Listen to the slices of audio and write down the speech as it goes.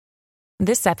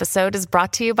This episode is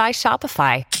brought to you by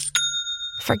Shopify.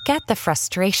 Forget the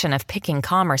frustration of picking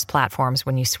commerce platforms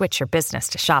when you switch your business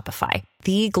to Shopify,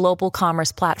 the global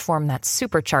commerce platform that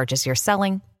supercharges your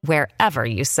selling wherever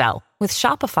you sell. With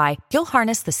Shopify, you'll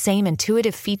harness the same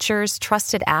intuitive features,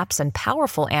 trusted apps, and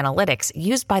powerful analytics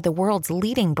used by the world's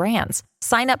leading brands.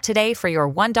 Sign up today for your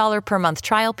 $1 per month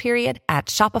trial period at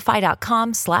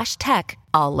shopify.com/tech,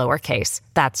 all lowercase.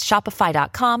 That's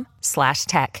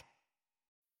shopify.com/tech.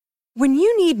 When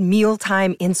you need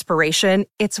mealtime inspiration,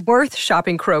 it's worth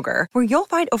shopping Kroger, where you'll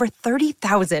find over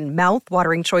 30,000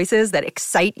 mouth-watering choices that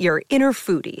excite your inner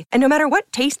foodie. And no matter what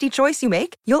tasty choice you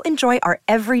make, you'll enjoy our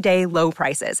everyday low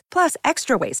prices, plus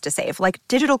extra ways to save, like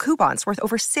digital coupons worth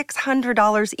over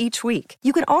 $600 each week.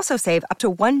 You can also save up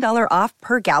to $1 off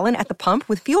per gallon at the pump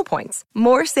with fuel points.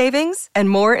 More savings and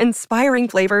more inspiring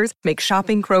flavors make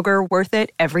shopping Kroger worth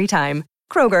it every time.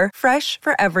 Kroger, fresh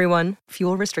for everyone.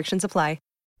 Fuel restrictions apply.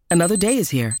 Another day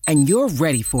is here, and you're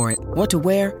ready for it. What to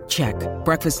wear? Check.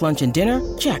 Breakfast, lunch, and dinner?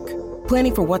 Check.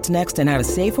 Planning for what's next and how to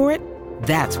save for it?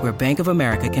 That's where Bank of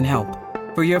America can help.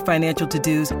 For your financial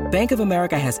to-dos, Bank of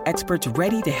America has experts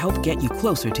ready to help get you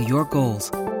closer to your goals.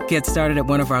 Get started at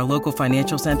one of our local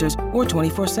financial centers or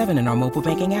 24/7 in our mobile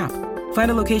banking app.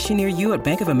 Find a location near you at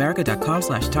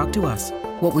bankofamerica.com/talktous.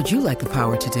 What would you like the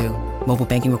power to do? Mobile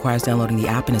banking requires downloading the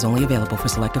app and is only available for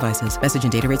select devices. Message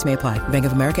and data rates may apply. Bank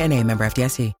of America NA, member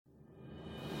FDIC.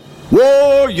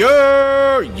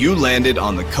 Warrior! You landed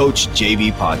on the Coach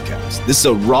JB podcast. This is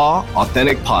a raw,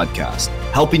 authentic podcast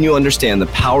helping you understand the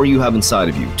power you have inside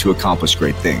of you to accomplish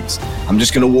great things. I'm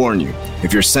just going to warn you,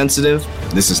 if you're sensitive,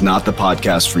 this is not the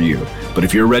podcast for you. But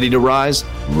if you're ready to rise,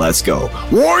 let's go.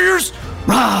 Warriors,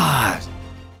 rise!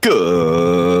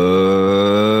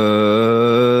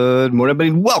 Good morning,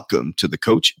 everybody. Welcome to the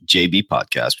Coach JB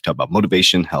podcast. We talk about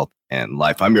motivation, health, and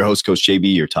life. I'm your host, Coach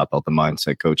JB, your top health and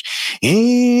mindset coach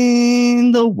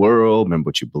in the world. Remember,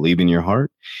 what you believe in your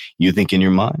heart, you think in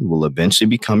your mind, will eventually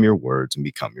become your words and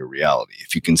become your reality.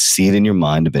 If you can see it in your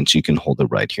mind, eventually you can hold it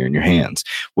right here in your hands.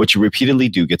 What you repeatedly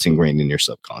do gets ingrained in your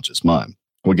subconscious mind.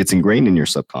 What gets ingrained in your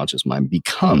subconscious mind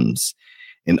becomes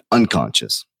an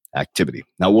unconscious activity.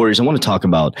 Now, Warriors, I want to talk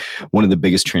about one of the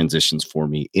biggest transitions for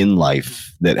me in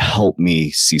life that helped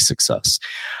me see success.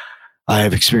 I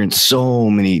have experienced so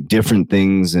many different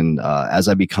things, and as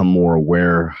I become more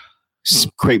aware,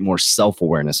 create more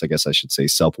self-awareness, I guess I should say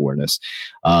self-awareness,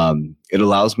 it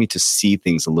allows me to see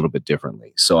things a little bit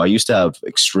differently. So I used to have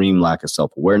extreme lack of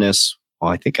self-awareness.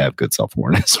 Well, I think I have good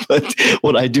self-awareness, but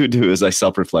what I do is I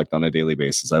self-reflect on a daily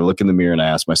basis. I look in the mirror and I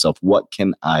ask myself, what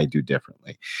can I do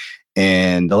differently?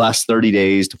 And the last 30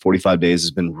 days to 45 days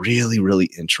has been really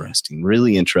interesting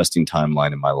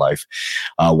timeline in my life.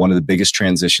 One of the biggest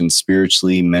transitions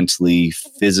spiritually, mentally,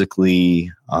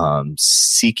 physically,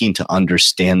 seeking to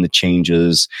understand the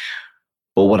changes.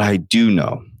 But what I do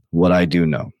know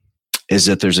is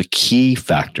that there's a key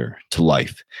factor to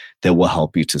life that will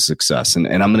help you to success. And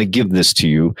I'm going to give this to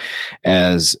you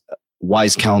as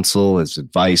wise counsel, as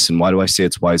advice. And why do I say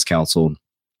it's wise counsel?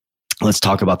 Let's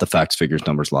talk about the facts, figures,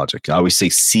 numbers, logic. I always say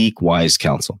seek wise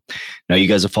counsel. Now, you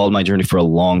guys have followed my journey for a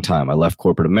long time. I left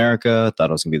corporate America, thought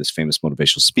I was going to be this famous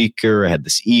motivational speaker. I had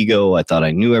this ego. I thought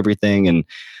I knew everything. And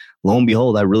lo and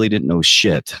behold, I really didn't know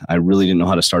shit. I really didn't know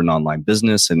how to start an online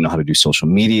business. I didn't know how to do social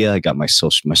media. I got my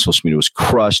social media was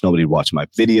crushed. Nobody would watch my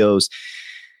videos.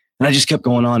 And I just kept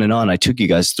going on and on. I took you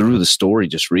guys through the story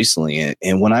just recently.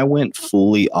 And when I went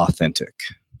fully authentic,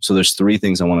 so there's three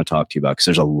things I want to talk to you about, because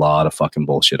there's a lot of fucking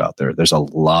bullshit out there. There's a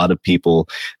lot of people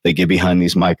that get behind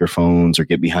these microphones or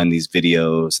get behind these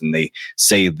videos and they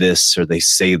say this or they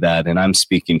say that. And I'm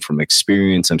speaking from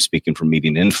experience. I'm speaking from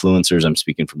meeting influencers. I'm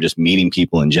speaking from just meeting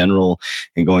people in general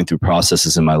and going through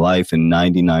processes in my life. And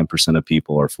 99% of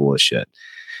people are full of shit.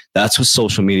 That's what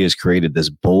social media has created, this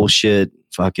bullshit,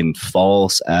 fucking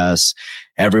false ass.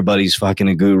 Everybody's fucking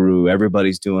a guru.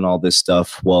 Everybody's doing all this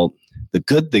stuff. Well, the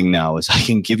good thing now is I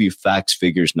can give you facts,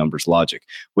 figures, numbers, logic,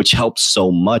 which helps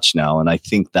so much now. And I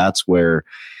think that's where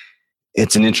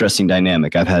it's an interesting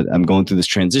dynamic. I'm going through this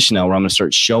transition now where I'm going to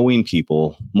start showing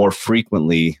people more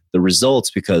frequently the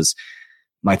results, because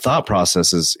my thought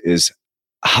process is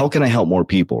how can I help more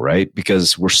people, right?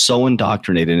 Because we're so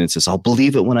indoctrinated and it says, I'll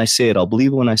believe it when I say it. I'll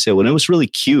believe it when I say it. When it was really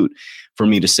cute for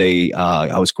me to say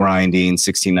I was grinding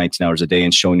 16, 19 hours a day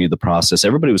and showing you the process.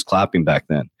 Everybody was clapping back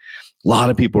then. A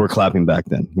lot of people were clapping back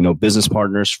then, business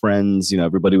partners, friends,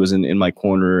 everybody was in my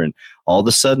corner. And all of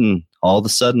a sudden,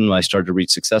 when I started to reach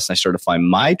success and I started to find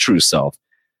my true self,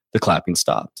 the clapping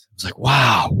stopped. I was like,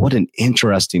 wow, what an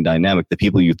interesting dynamic. The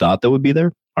people you thought that would be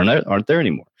there aren't there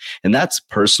anymore. And that's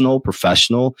personal,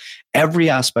 professional, every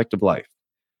aspect of life.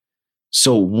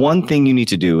 So one thing you need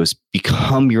to do is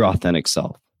become your authentic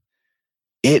self.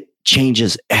 It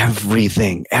changes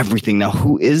everything. Now,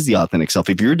 who is the authentic self?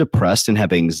 If you're depressed and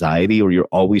have anxiety, or you're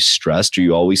always stressed, or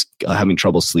you're always having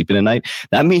trouble sleeping at night,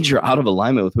 that means you're out of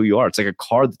alignment with who you are. It's like a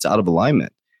car that's out of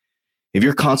alignment. If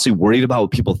you're constantly worried about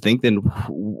what people think, then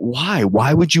why?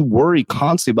 Why would you worry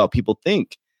constantly about people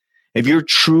think? If you're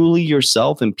truly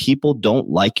yourself and people don't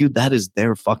like you, that is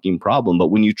their fucking problem. But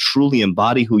when you truly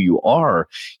embody who you are,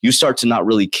 you start to not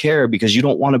really care because you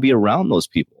don't want to be around those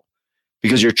people.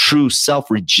 Because your true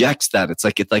self rejects that. It's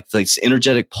like this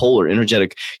energetic pole or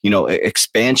energetic,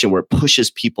 expansion where it pushes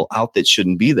people out that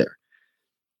shouldn't be there.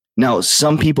 Now,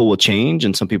 some people will change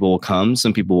and some people will come,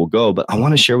 some people will go, but I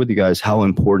want to share with you guys how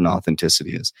important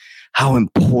authenticity is. How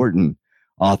important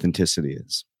authenticity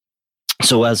is.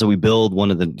 So as we build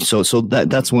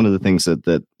that's one of the things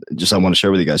that just I want to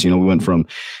share with you guys. We went from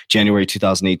January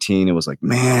 2018. It was like,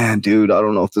 man, dude, I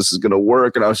don't know if this is going to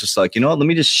work. And I was just like, let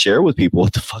me just share with people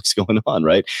what the fuck's going on,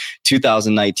 right?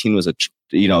 2018 was a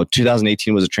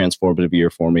transformative year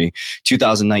for me.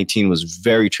 2019 was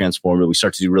very transformative. We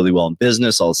started to do really well in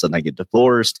business. All of a sudden I get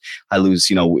divorced. I lose,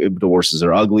 divorces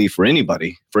are ugly for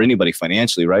anybody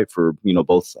financially, right? For,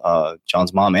 both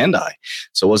John's mom and I.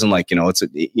 So it wasn't like,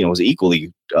 it was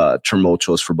equally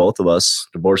tumultuous for both of us.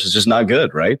 Divorce is just not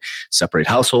good, right? Separate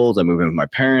households. I move in with my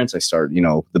parents. I start,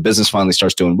 the business finally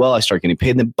starts doing well. I start getting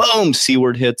paid. And then boom, C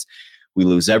word hits. We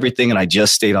lose everything. And I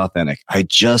just stayed authentic.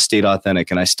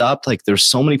 And I stopped. Like, there's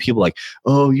so many people like,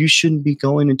 oh, you shouldn't be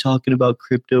going and talking about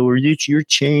crypto, or you're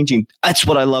changing. That's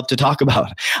what I love to talk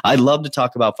about. I love to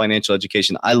talk about financial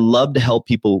education. I love to help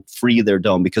people free their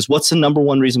dome, because what's the number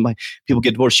one reason why people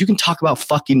get divorced? You can talk about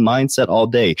fucking mindset all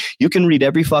day. You can read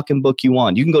every fucking book you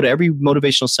want. You can go to every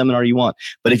motivational seminar you want.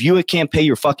 But if you can't pay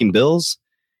your fucking bills,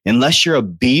 unless you're a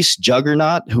beast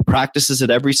juggernaut who practices it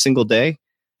every single day,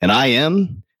 and I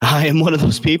am one of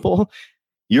those people,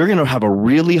 you're going to have a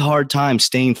really hard time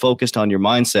staying focused on your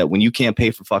mindset when you can't pay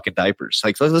for fucking diapers.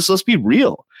 Like, let's be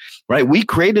real, right? We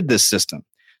created this system.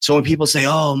 So when people say,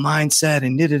 oh, mindset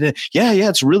and yeah,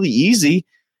 it's really easy.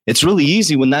 It's really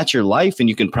easy when that's your life and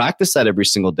you can practice that every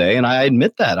single day. And I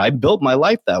admit that. I built my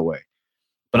life that way.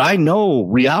 But I know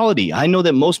reality. I know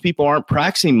that most people aren't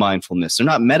practicing mindfulness. They're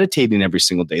not meditating every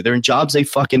single day. They're in jobs they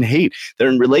fucking hate. They're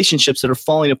in relationships that are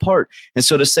falling apart. And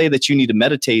so to say that you need to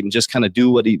meditate and just kind of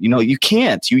do what, you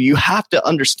can't. You have to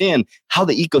understand how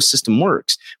the ecosystem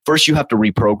works. First, you have to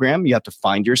reprogram. You have to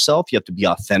find yourself. You have to be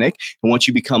authentic. And once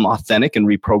you become authentic and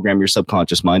reprogram your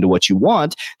subconscious mind to what you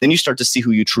want, then you start to see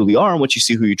who you truly are. And once you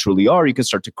see who you truly are, you can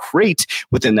start to create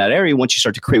within that area. Once you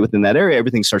start to create within that area,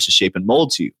 everything starts to shape and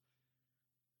mold to you.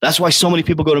 That's why so many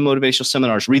people go to motivational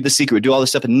seminars, read The Secret, do all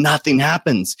this stuff, and nothing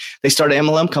happens. They start an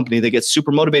MLM company, they get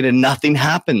super motivated, and nothing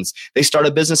happens. They start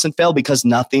a business and fail because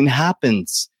nothing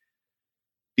happens.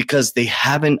 Because they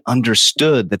haven't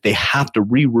understood that they have to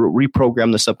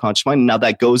reprogram the subconscious mind. Now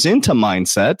that goes into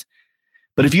mindset.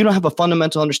 But if you don't have a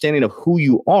fundamental understanding of who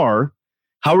you are,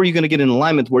 how are you going to get in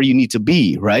alignment where you need to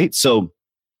be, right? So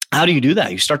how do you do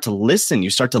that? You start to listen. You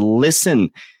start to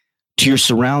listen to your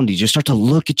surroundings. You start to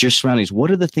look at your surroundings.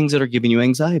 What are the things that are giving you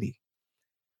anxiety?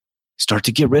 Start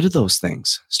to get rid of those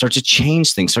things. Start to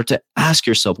change things. Start to ask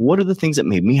yourself, what are the things that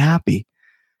made me happy?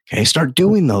 Okay, start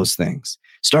doing those things.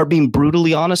 Start being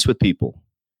brutally honest with people.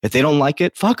 If they don't like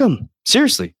it, fuck them.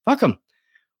 Seriously, fuck them.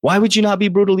 Why would you not be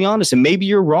brutally honest? And maybe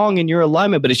you're wrong in your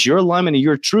alignment, but it's your alignment and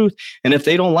your truth. And if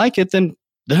they don't like it, then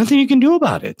there's nothing you can do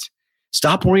about it.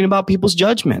 Stop worrying about people's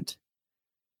judgment.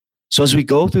 So as we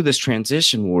go through this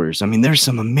transition, warriors, there's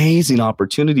some amazing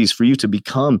opportunities for you to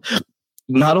become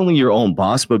not only your own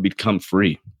boss, but become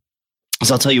free.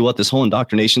 So I'll tell you what, this whole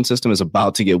indoctrination system is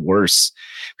about to get worse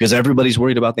because everybody's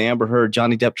worried about the Amber Heard,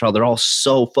 Johnny Depp trial. They're all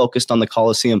so focused on the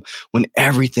Coliseum when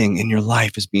everything in your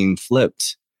life is being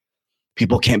flipped.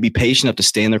 People can't be patient enough to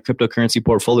stay in their cryptocurrency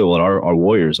portfolio. What our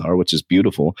warriors are, which is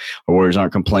beautiful. Our warriors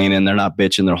aren't complaining. They're not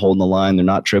bitching. They're holding the line. They're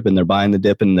not tripping. They're buying the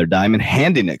dip and they're diamond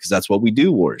handing it because that's what we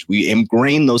do, warriors. We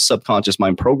ingrain those subconscious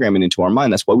mind programming into our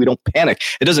mind. That's why we don't panic.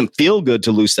 It doesn't feel good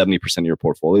to lose 70% of your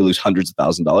portfolio, lose hundreds of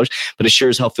 $1,000s, but it sure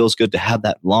as hell feels good to have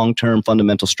that long-term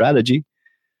fundamental strategy.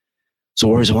 So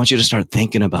warriors, I want you to start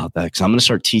thinking about that because I'm going to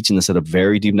start teaching this at a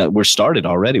very deep level. We're started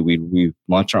already. We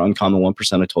launched our Uncommon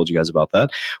 1%. I told you guys about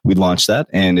that. We launched that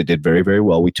and it did very, very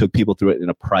well. We took people through it in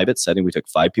a private setting. We took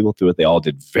 5 people through it. They all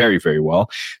did very, very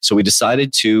well. So we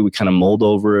decided we kind of mold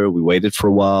over it. We waited for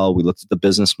a while. We looked at the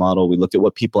business model. We looked at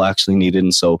what people actually needed.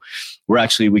 And so we're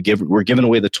giving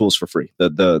away the tools for free.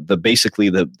 Basically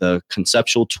the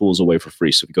conceptual tools away for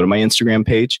free. So if you go to my Instagram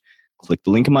page, click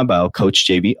the link in my bio, Coach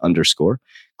JB _.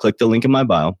 Click the link in my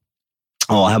bio.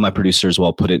 I'll have my producer as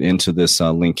well put it into this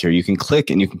link here. You can click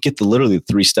and you can get literally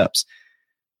 3 steps.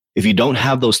 If you don't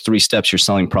have those 3 steps, you're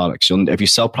selling products. If you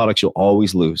sell products, you'll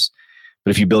always lose. But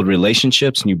if you build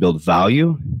relationships and you build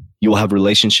value, you will have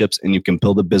relationships and you can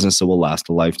build a business that will last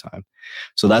a lifetime.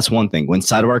 So that's one thing.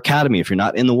 Inside of our academy, if you're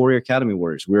not in the Warrior Academy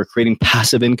Warriors, we're creating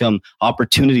passive income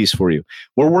opportunities for you.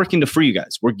 We're working to free you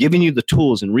guys. We're giving you the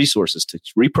tools and resources to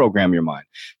reprogram your mind,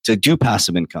 to do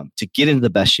passive income, to get into the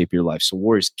best shape of your life. So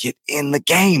Warriors, get in the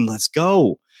game. Let's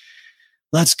go.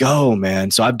 Let's go, man.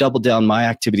 So I've doubled down my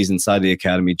activities inside the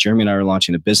academy. Jeremy and I are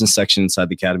launching a business section inside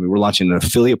the academy. We're launching an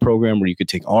affiliate program where you could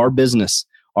take our business,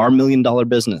 our $1 million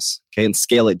business, okay, and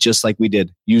scale it just like we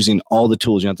did using all the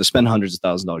tools. You don't have to spend hundreds of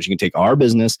thousands of dollars. You can take our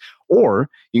business, or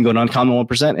you can go to Uncommon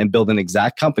 1% and build an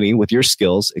exact company with your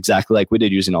skills exactly like we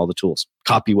did using all the tools.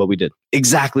 Copy what we did.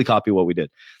 Exactly copy what we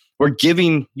did. We're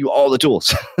giving you all the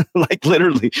tools, like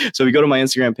literally. So if you go to my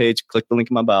Instagram page, click the link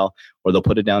in my bio, or they'll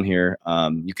put it down here.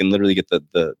 You can literally get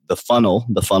the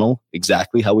funnel,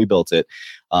 exactly how we built it,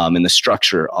 and the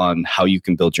structure on how you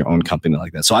can build your own company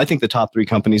like that. So I think the top 3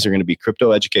 companies are going to be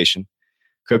crypto education.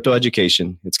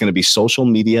 It's going to be social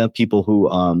media, people who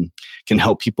can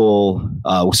help people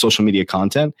with social media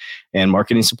content and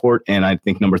marketing support. And I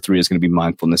think number 3 is going to be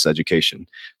mindfulness education.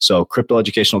 So crypto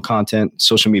educational content,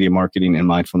 social media marketing, and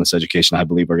mindfulness education, I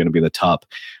believe, are going to be the top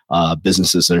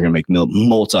businesses that are going to make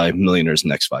multi-millionaires in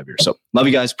the next 5 years. So love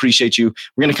you guys. Appreciate you.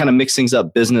 We're going to kind of mix things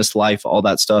up, business, life, all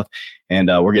that stuff. And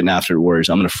we're getting after it, Warriors.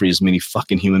 I'm going to free as many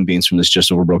fucking human beings from this just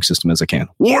over broke system as I can.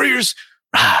 Warriors,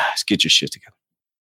 get your shit together.